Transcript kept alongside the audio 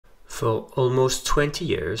For almost 20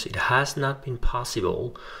 years, it has not been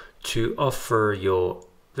possible to offer your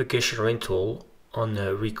vacation rental on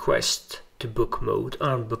a request to book mode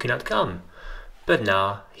on booking.com. But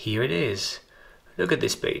now here it is. Look at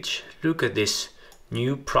this page. Look at this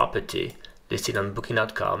new property listed on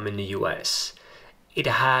booking.com in the US. It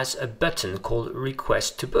has a button called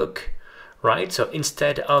request to book, right? So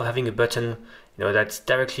instead of having a button, that's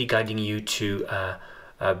directly guiding you to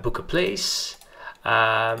book a place,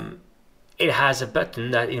 it has a button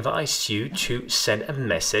that invites you to send a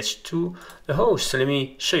message to the host. So let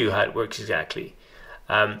me show you how it works exactly.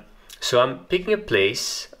 So I'm picking a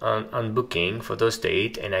place on booking for those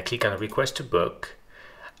dates, and I click on request to book.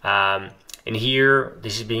 And here,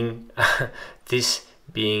 this being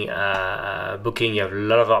booking, you have a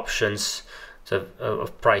lot of options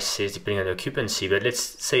of prices depending on the occupancy. But let's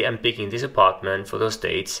say I'm picking this apartment for those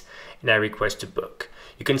dates, and I request to book.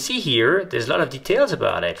 You can see here, there's a lot of details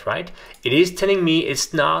about it, right? It is telling me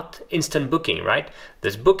it's not instant booking, right?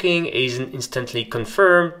 This booking isn't instantly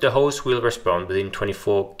confirmed. The host will respond within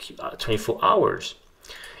 24 hours.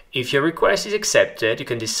 If your request is accepted, you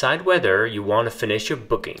can decide whether you want to finish your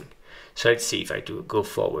booking. So let's see if I do go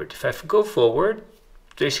forward. If I go forward,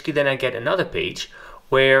 basically then I get another page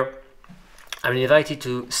where I'm invited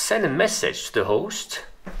to send a message to the host.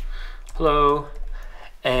 Hello.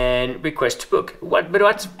 And request to book. But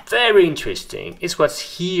what's very interesting is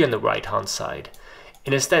what's here on the right hand side,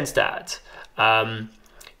 in the sense that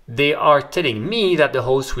they are telling me that the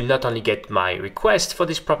host will not only get my request for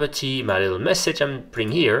this property, my little message I'm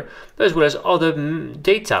putting here, but as well as other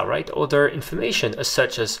data, right? Other information, as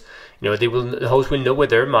such as the host will know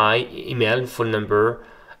whether my email and phone number,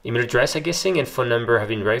 email address, I'm guessing, and phone number have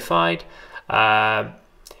been verified.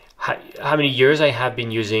 How many years I have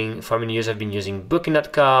been using, for how many years I've been using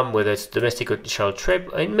booking.com, whether it's domestic or international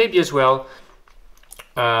trip, and maybe as well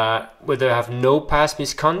whether I have no past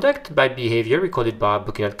misconduct, bad behavior recorded by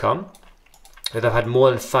booking.com, whether I've had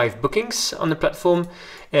more than 5 bookings on the platform,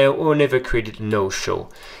 or never created a no-show.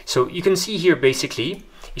 So you can see here basically,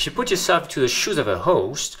 if you put yourself to the shoes of a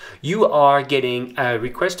host, you are getting a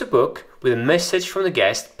request to book with a message from the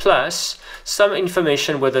guest, plus some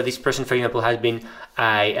information whether this person, for example, has been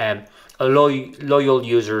a loyal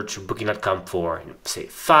user to booking.com for, say,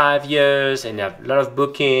 5 years, and have a lot of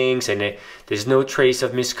bookings, and there's no trace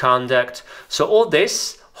of misconduct. So all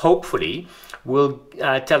this, hopefully, will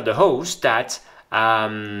tell the host that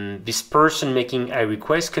this person making a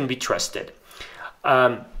request can be trusted.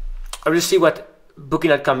 Obviously, what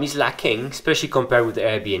booking.com is lacking, especially compared with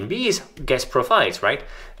Airbnb, is guest profiles, right?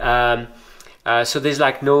 So there's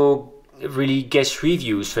like no really guest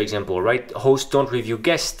reviews, for example, right? Hosts don't review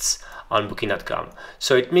guests on booking.com.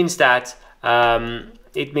 So it means that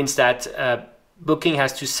booking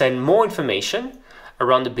has to send more information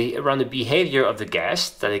around the behavior of the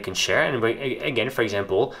guest that they can share. And again, for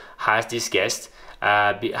example, has this guest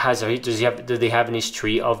do they have an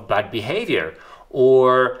history of bad behavior,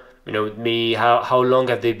 or maybe how long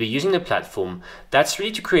have they been using the platform? That's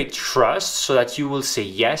really to create trust so that you will say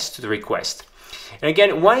yes to the request. And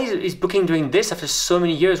again, why is Booking doing this after so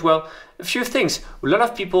many years? Well, a few things. A lot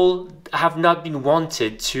of people have not been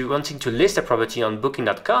wanting to list a property on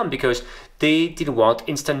booking.com because they didn't want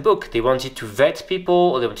instant book. They wanted to vet people,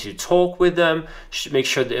 or they wanted to talk with them, make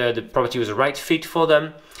sure the property was the right fit for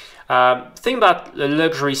them. Think about the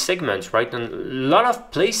luxury segment, right? And a lot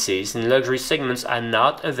of places in luxury segments are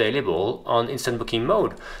not available on instant booking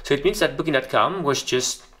mode. So it means that booking.com was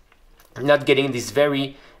just not getting these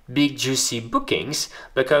very big juicy bookings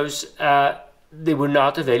because they were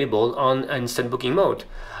not available on instant booking mode.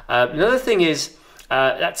 Another thing is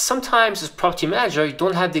that sometimes as property manager, you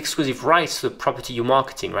don't have the exclusive rights to the property you're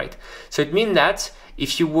marketing, right? So it means that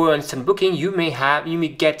if you were on instant booking, you may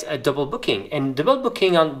get a double booking, and double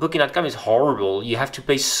booking on booking.com is horrible. You have to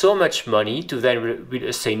pay so much money to then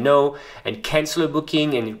say no and cancel a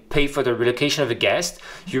booking and pay for the relocation of a guest.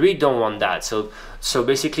 You really don't want that. So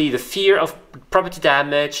basically, the fear of property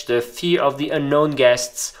damage, the fear of the unknown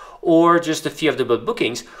guests, or just the fear of double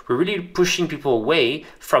bookings, we're really pushing people away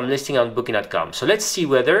from listing on booking.com. So let's see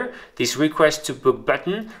whether this request to book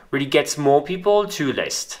button really gets more people to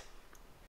list.